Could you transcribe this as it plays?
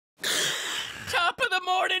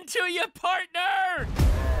morning to you, partner!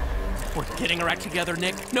 We're getting our act together,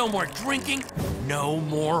 Nick. No more drinking, no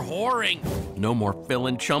more whoring, no more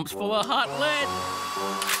filling chumps full of hot lead.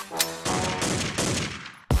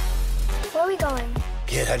 Where are we going?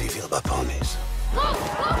 Kid, how do you feel about ponies?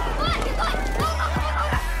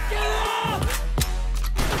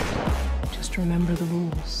 Just remember the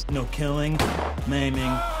rules. No killing,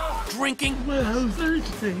 maiming, Drinking,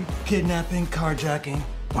 kidnapping, carjacking,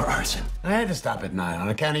 or arson. I had to stop at 9 on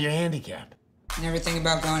account of your handicap. Never think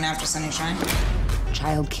about going after Sunshine?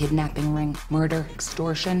 Child kidnapping ring, murder,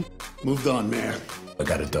 extortion. Moved on, Mayor. I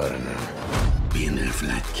got a daughter now. Being there for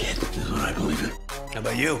that kid is what I believe in. How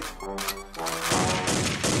about you?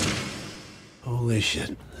 Holy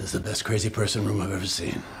shit. This is the best crazy person room I've ever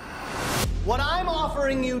seen. What I'm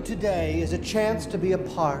offering you today is a chance to be a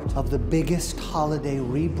part of the biggest holiday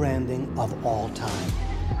rebranding of all time.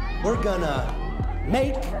 We're gonna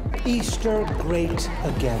make Easter great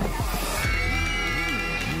again.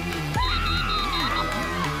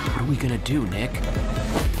 what are we gonna do, Nick?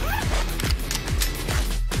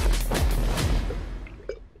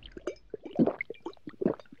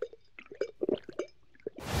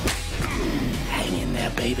 Hang in there,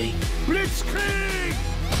 baby. Blitzkrieg!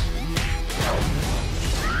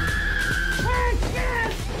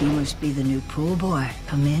 You must be the new pool boy.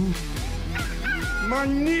 Come in.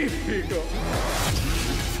 Magnifico!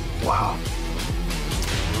 Wow.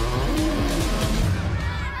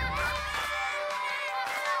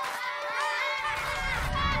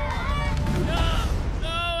 No,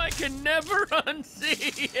 I can never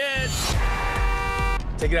unsee it!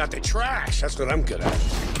 Take it out the trash. That's what I'm good at.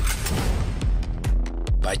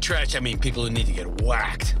 By trash, I mean people who need to get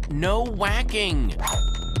whacked. No whacking!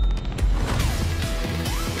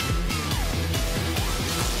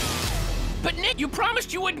 But Nick, you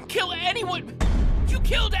promised you wouldn't kill anyone! You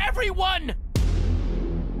killed everyone!